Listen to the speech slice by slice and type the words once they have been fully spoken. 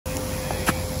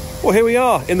Well, here we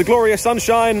are in the glorious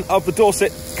sunshine of the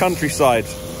Dorset countryside.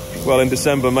 Well, in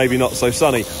December, maybe not so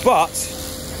sunny, but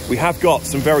we have got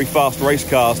some very fast race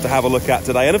cars to have a look at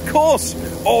today. And of course,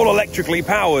 all electrically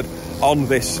powered on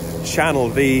this channel.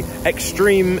 The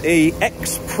Extreme E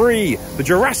X-Prix, the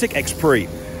Jurassic X-Prix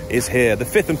is here. The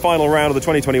fifth and final round of the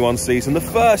 2021 season, the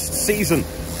first season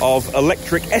of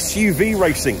electric SUV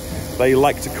racing, they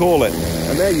like to call it.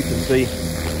 And there you can see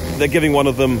they're giving one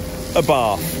of them a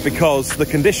bath because the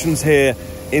conditions here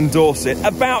in Dorset,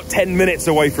 about 10 minutes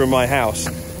away from my house,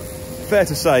 fair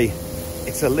to say,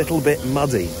 it's a little bit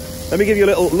muddy. Let me give you a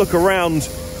little look around.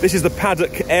 This is the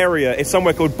paddock area. It's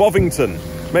somewhere called Bovington.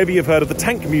 Maybe you've heard of the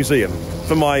Tank Museum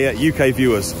for my UK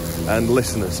viewers and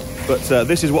listeners. But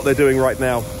this is what they're doing right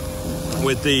now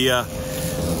with the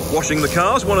washing the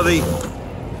cars. One of the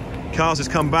cars has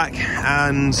come back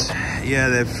and yeah,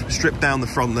 they've stripped down the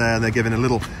front there and they're giving a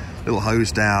little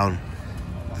hose down.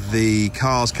 The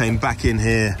cars came back in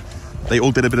here. They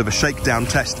all did a bit of a shakedown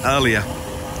test earlier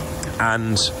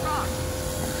and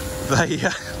they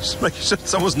just making sure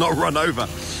someone's not run over.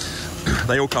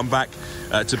 They all come back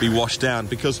to be washed down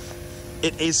because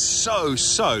it is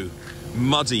so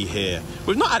muddy here.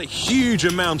 We've not had a huge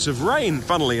amount of rain,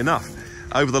 funnily enough,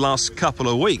 over the last couple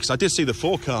of weeks. I did see the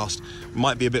forecast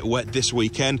might be a bit wet this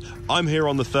weekend. I'm here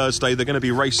on the Thursday. They're going to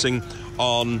be racing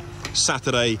on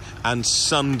Saturday and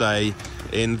Sunday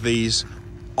in these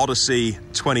Odyssey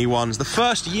 21s, the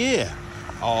first year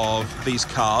of these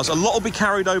cars. A lot will be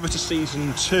carried over to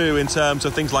season 2 in terms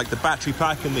of things like the battery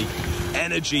pack and the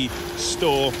energy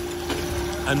store.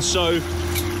 And so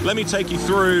let me take you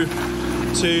through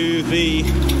to the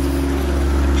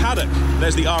paddock.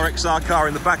 There's the RXR car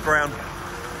in the background.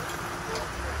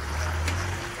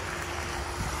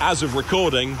 As of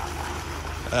recording,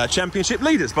 championship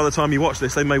leaders. By the time you watch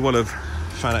this, they may well have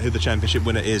found out who the championship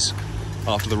winner is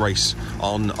after the race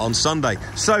on Sunday.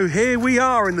 So here we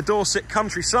are in the Dorset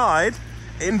countryside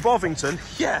in Bovington.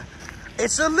 Yeah,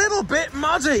 it's a little bit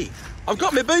muddy. I've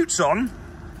got my boots on,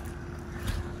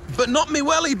 but not my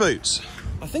welly boots.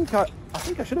 I think I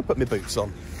should have put my boots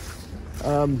on.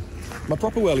 My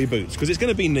proper welly boots, because it's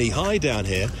going to be knee-high down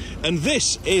here. And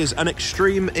this is an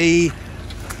Extreme E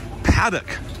paddock.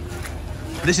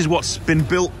 This is what's been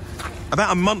built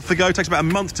about a month ago. It takes about a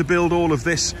month to build all of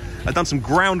this. I've done some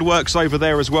groundworks over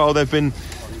there as well. They've been,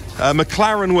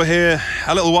 McLaren were here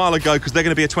a little while ago because they're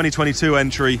going to be a 2022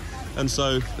 entry. And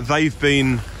so they've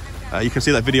been, you can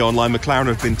see that video online, McLaren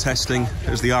have been testing.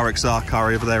 There's the RXR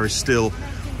car over there is still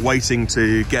waiting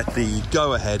to get the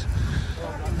go-ahead.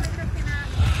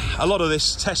 A lot of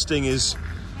this testing is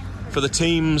for the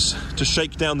teams to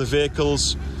shake down the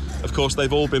vehicles. Of course,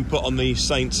 they've all been put on the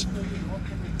St.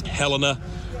 Helena,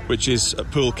 which is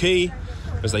at Poole Quay,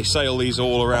 as they sail these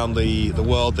all around the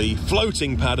world. The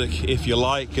floating paddock, if you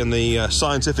like, and the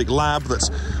scientific lab that's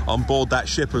on board that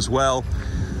ship as well.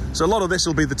 So a lot of this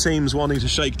will be the teams wanting to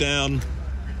shake down,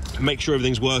 make sure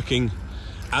everything's working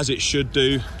as it should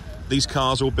do. These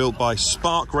cars are all built by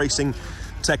Spark Racing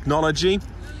Technology.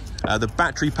 The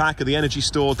battery pack of the energy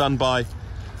store done by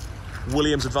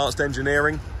Williams Advanced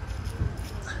Engineering.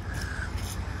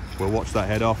 We'll watch that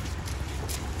head off.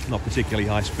 Not particularly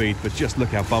high speed, but just look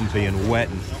how bumpy and wet.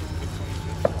 And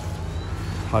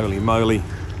holy moly.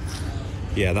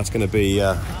 Yeah, that's going to be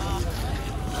a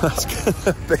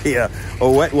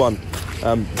wet one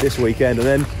this weekend. And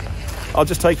then I'll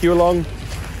just take you along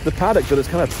the paddock that has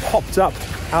kind of popped up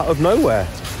out of nowhere,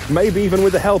 maybe even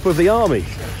with the help of the army.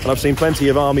 And I've seen plenty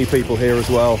of army people here as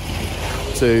well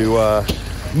to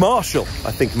marshal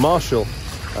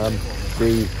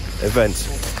the event.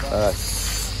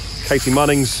 Katie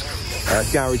Munning's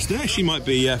garage there. She might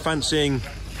be fancying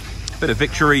a bit of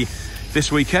victory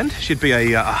this weekend. She'd be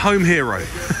a home hero,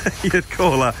 you'd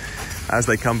call her, as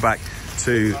they come back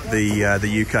to the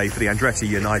UK for the Andretti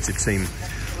United team.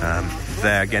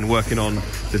 They're again working on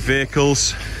the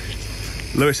vehicles.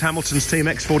 Lewis Hamilton's team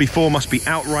X44 must be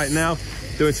out right now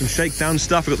doing some shakedown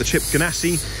stuff. We've got the Chip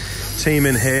Ganassi team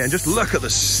in here, and just look at the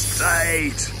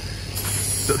state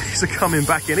that these are coming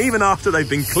back in. Even after they've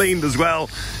been cleaned as well,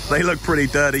 they look pretty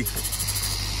dirty.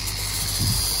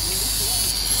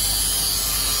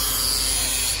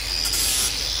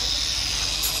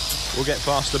 We'll get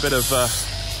past a bit of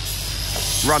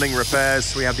running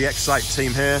repairs. We have the Excite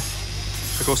team here.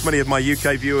 Of course, many of my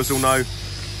UK viewers will know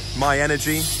My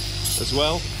Energy as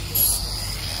well.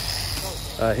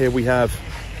 Here we have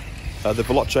the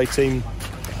Veloce team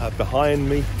behind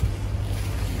me.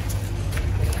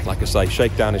 Like I say,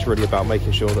 shakedown is really about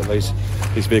making sure that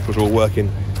these vehicles are all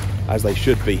working as they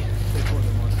should be.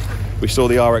 We saw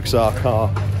the RXR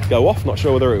car go off. Not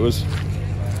sure whether it was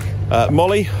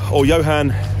Molly or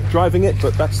Johan driving it,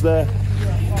 but that's their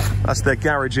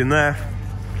garage in there.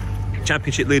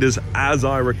 Championship leaders as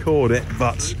I record it,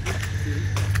 but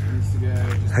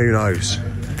who knows?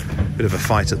 Bit of a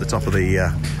fight at the top of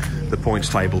the points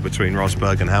table between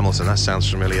Rosberg and Hamilton. That sounds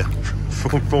familiar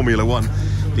from Formula One.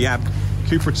 The AB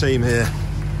Cupra team here.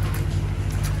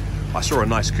 I saw a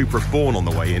nice Cupra Born on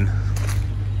the way in.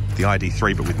 The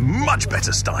ID3, but with much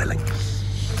better styling.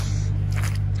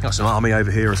 Got some army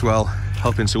over here as well,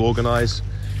 helping to organise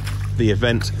the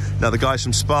event. Now the guys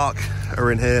from Spark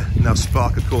are in here. Now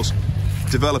Spark, of course,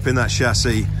 developing that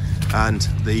chassis and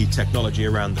the technology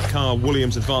around the car.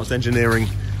 Williams Advanced Engineering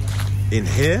in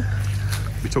here.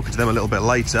 We'll be talking to them a little bit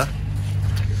later.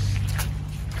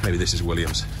 Maybe this is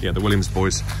Williams. Yeah, the Williams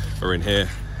boys are in here.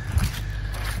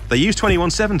 They use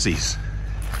 2170s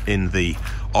in the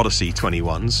Odyssey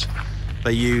 21s.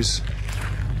 They use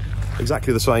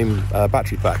exactly the same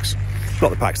battery packs,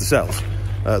 not the packs, the cells,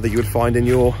 that you would find in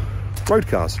your road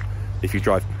cars if you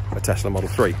drive a Tesla Model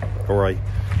 3 or a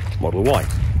Model Y.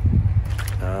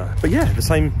 But yeah, the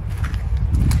same,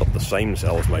 not the same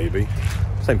cells maybe,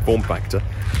 same form factor.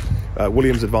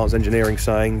 Williams Advanced Engineering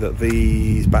saying that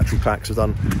these battery packs have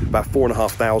done about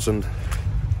 4,500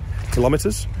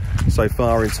 kilometers so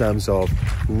far in terms of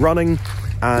running,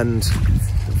 and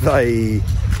they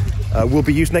will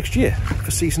be used next year for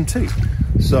season 2.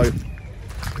 So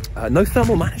no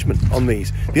thermal management on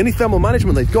these. The only thermal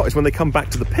management they've got is when they come back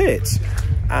to the pits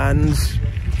and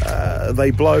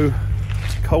they blow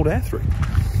cold air through,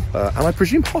 and I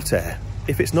presume hot air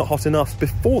if it's not hot enough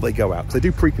before they go out, because they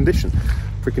do precondition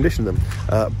them,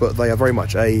 but they are very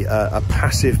much a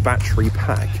passive battery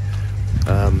pack.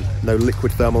 No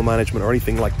liquid thermal management or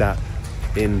anything like that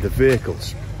in the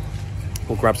vehicles.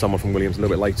 We'll grab someone from Williams a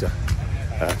little bit later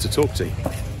to talk to.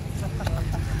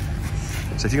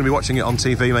 So if you're going to be watching it on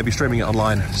TV, maybe streaming it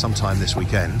online sometime this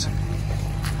weekend,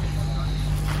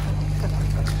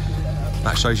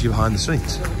 that shows you behind the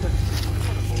scenes.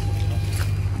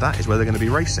 That is where they're going to be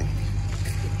racing.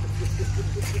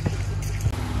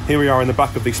 Here we are in the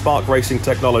back of the Spark Racing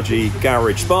Technology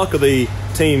garage. Spark are the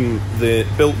team that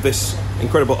built this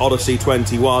incredible Odyssey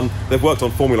 21. They've worked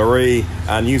on Formula E,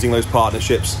 and using those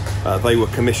partnerships, they were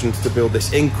commissioned to build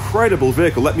this incredible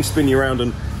vehicle. Let me spin you around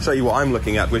and show you what I'm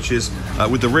looking at, which is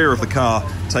with the rear of the car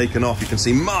taken off, you can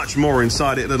see much more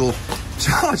inside it. Little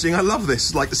charging, I love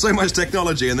this, like so much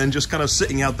technology, and then just kind of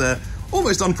sitting out there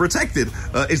almost unprotected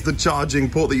is the charging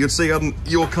port that you'd see on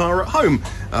your car at home.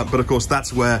 But of course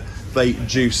that's where they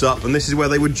juice up, and this is where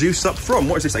they would juice up from.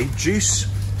 What does it say? Juice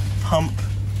Pump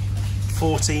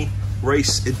 40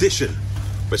 Race Edition.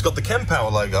 But it's got the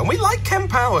Kempower logo, and we like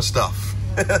Kempower stuff.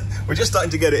 We're just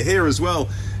starting to get it here as well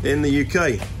in the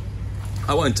UK.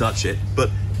 I won't touch it, but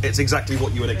it's exactly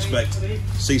what you would expect.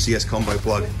 CCS combo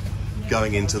plug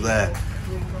going into there.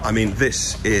 I mean,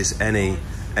 this is any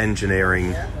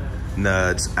engineering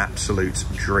nerd's absolute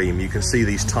dream. You can see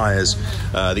these tyres,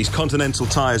 these Continental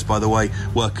tyres, by the way,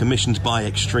 were commissioned by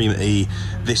Extreme E.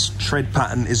 This tread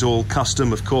pattern is all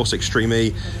custom. Of course, Extreme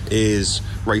E is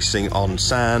racing on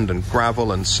sand and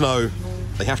gravel and snow.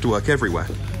 They have to work everywhere,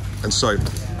 and so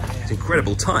these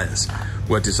incredible tyres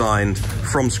were designed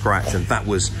from scratch, and that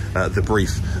was the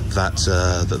brief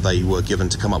that they were given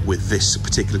to come up with this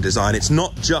particular design. It's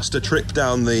not just a trip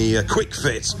down the quick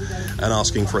fit and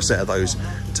asking for a set of those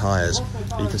tyres.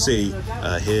 You can see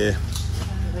here,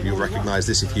 you'll recognise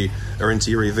this if you are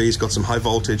into your EVs, got some high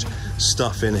voltage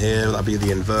stuff in here. That'll be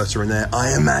the inverter in there,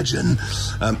 I imagine.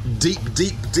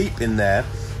 Deep in there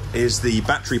is the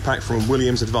battery pack from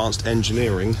Williams Advanced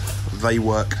Engineering. They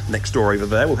work next door over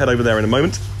there. We'll head over there in a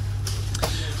moment.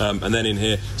 And then in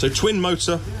here, so twin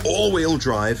motor, all-wheel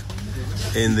drive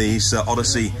in these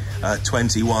Odyssey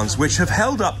 21s, which have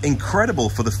held up incredible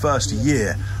for the first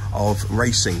year of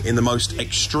racing in the most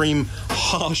extreme,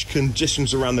 harsh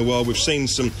conditions around the world. We've seen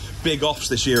some big offs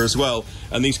this year as well,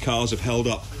 and these cars have held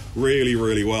up really,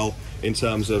 really well in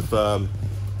terms of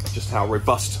just how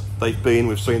robust they've been.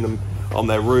 We've seen them on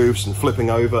their roofs and flipping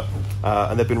over,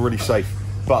 and they've been really safe.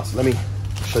 But let me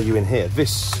show you in here.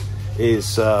 This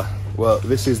is well,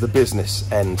 this is the business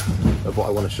end of what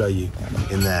I want to show you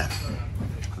in there.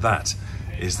 That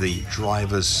is the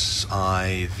driver's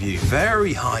eye view.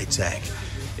 Very high tech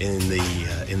in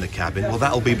the cabin. Well,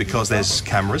 that'll be because there's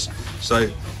cameras. So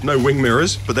no wing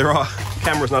mirrors, but there are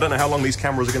cameras. And I don't know how long these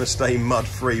cameras are going to stay mud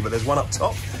free, but there's one up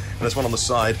top and there's one on the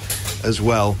side as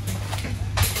well.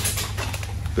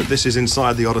 But this is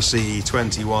inside the Odyssey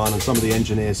 21, and some of the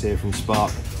engineers here from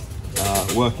Spark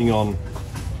working on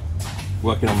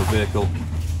the vehicle,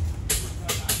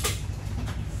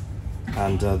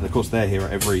 and of course they're here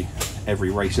at every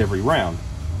race, every round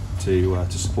to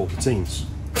support the teams.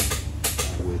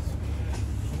 with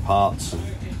parts and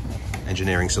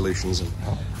engineering solutions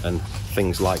and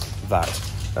things like that.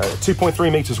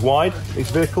 2.3 metres wide, these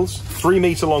vehicles, 3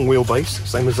 metre long wheelbase,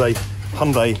 same as a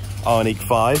Hyundai Ioniq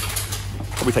 5.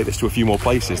 Probably take this to a few more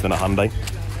places than a Hyundai.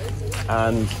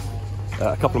 And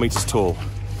a couple of metres tall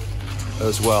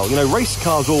as well. You know, race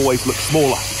cars always look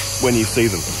smaller when you see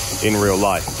them in real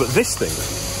life, but this thing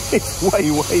is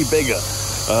way, way bigger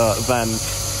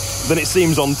than it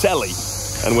seems on telly.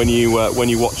 And when you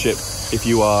watch it, if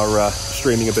you are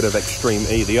streaming a bit of Extreme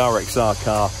E, the RXR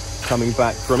car coming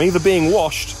back from either being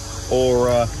washed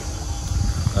or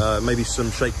maybe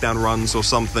some shakedown runs or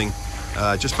something,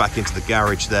 just back into the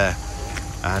garage there.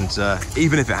 And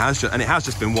even if it has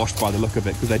just been washed by the look of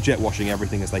it, because they're jet washing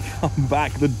everything as they come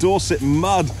back. The Dorset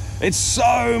mud, it's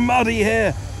so muddy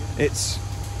here. It's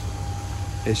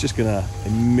just gonna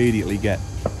immediately get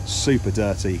super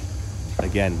dirty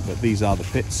again. But these are the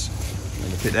pits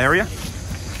in the pit area.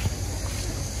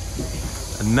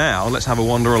 And now let's have a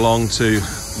wander along to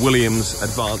Williams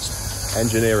Advanced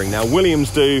Engineering. Now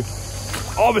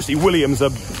obviously Williams,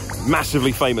 a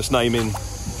massively famous name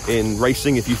in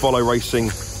racing, if you follow racing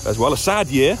as well. A sad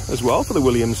year as well for the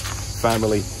Williams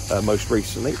family most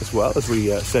recently, as well as we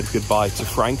said goodbye to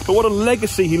Frank. But what a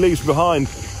legacy he leaves behind,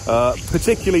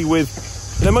 particularly with,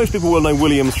 you know, most people will know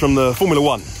Williams from the Formula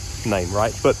One name,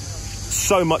 right? But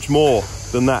so much more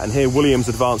than that. And here Williams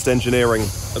Advanced Engineering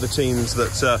are the teams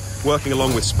that working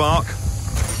along with Spark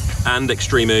and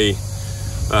Extreme E,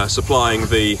 supplying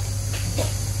the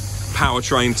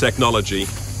powertrain technology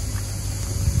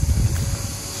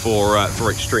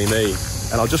for Extreme E.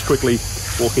 And I'll just quickly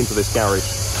walk into this garage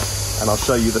and I'll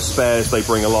show you the spares they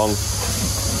bring along.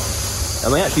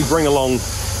 And they actually bring along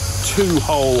 2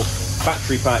 whole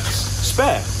battery packs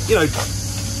spare, you know,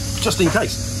 just in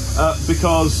case,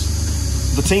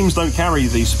 because the teams don't carry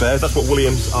these spares. That's what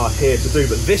Williams are here to do.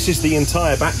 But this is the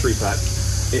entire battery pack.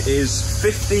 It is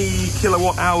 50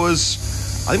 kilowatt hours,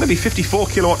 I think maybe 54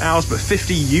 kilowatt hours, but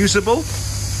 50 usable.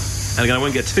 And again, I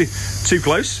won't get too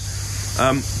close.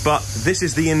 But this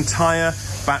is the entire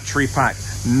battery pack.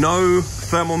 No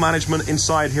thermal management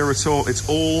inside here at all. It's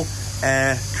all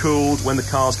air cooled when the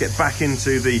cars get back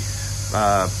into the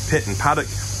pit and paddock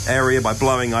area by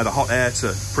blowing either hot air to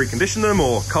precondition them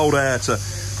or cold air to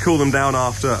cool them down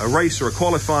after a race or a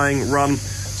qualifying run.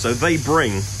 So they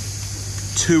bring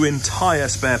 2 entire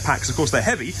spare packs. Of course, they're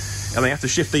heavy and they have to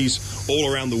shift these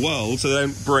all around the world, so they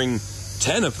don't bring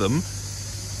 10 of them.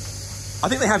 I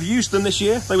think they have used them this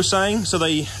year, they were saying. So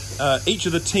they, each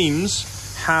of the teams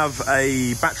have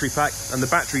a battery pack, and the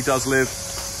battery does live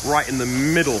right in the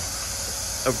middle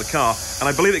of the car. And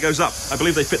I believe it goes up. I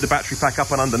believe they fit the battery pack up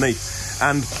and underneath.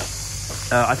 And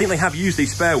I think they have used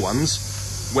these spare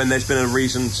ones when there's been a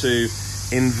reason to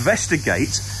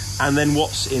investigate. And then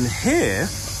what's in here,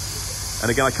 and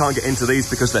again, I can't get into these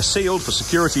because they're sealed for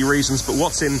security reasons, but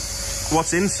what's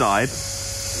inside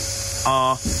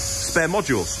are spare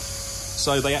modules.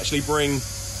 So they actually bring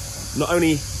not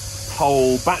only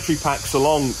whole battery packs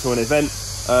along to an event,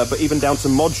 but even down to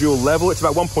module level. It's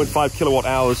about 1.5 kilowatt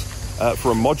hours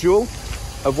for a module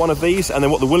of one of these. And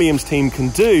then what the Williams team can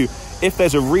do, if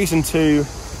there's a reason to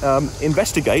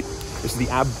investigate, this is the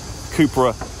Ab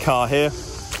Cupra car here.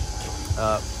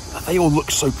 They all look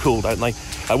so cool, don't they?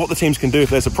 What the teams can do if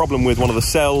there's a problem with one of the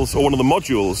cells or one of the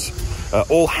modules,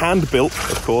 all hand-built,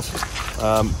 of course,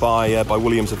 by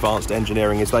Williams Advanced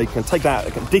Engineering, is they can take that,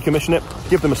 decommission it,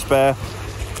 give them a spare.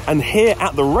 And here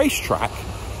at the racetrack,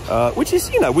 which is,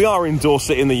 you know, we are in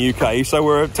Dorset in the UK, so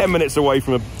we're 10 minutes away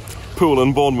from a pool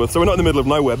in Bournemouth, so we're not in the middle of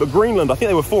nowhere. But Greenland, I think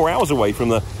they were 4 hours away from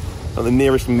the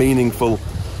nearest meaningful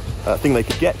thing they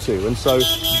could get to. And so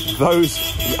those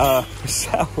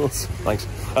cells, thanks,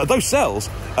 those cells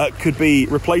could be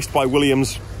replaced by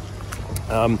Williams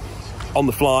on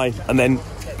the fly and then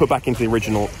put back into the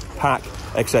original pack,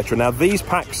 etc. Now these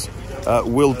packs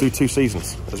will do 2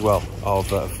 seasons as well of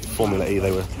Formula E,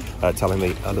 they were telling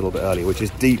me a little bit earlier, which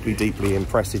is deeply, deeply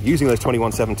impressive, using those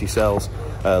 2170 cells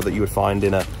that you would find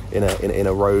in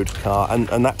a road car,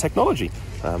 and that technology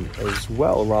as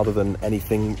well, rather than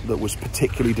anything that was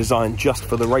particularly designed just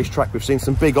for the racetrack. We've seen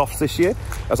some big offs this year,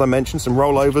 as I mentioned, some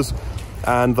rollovers,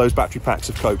 and those battery packs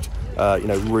have coped you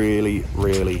know, really,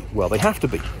 really well. They have to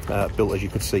be built, as you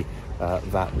could see,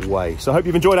 that way. So I hope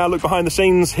you've enjoyed our look behind the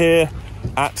scenes here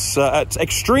at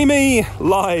Extreme E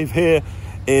live here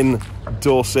in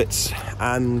Dorset.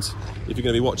 And if you're going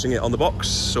to be watching it on the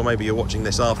box, or maybe you're watching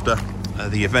this after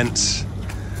the event,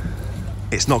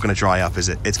 it's not going to dry up, is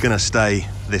it? It's going to stay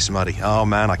this muddy. Oh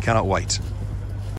man, I cannot wait.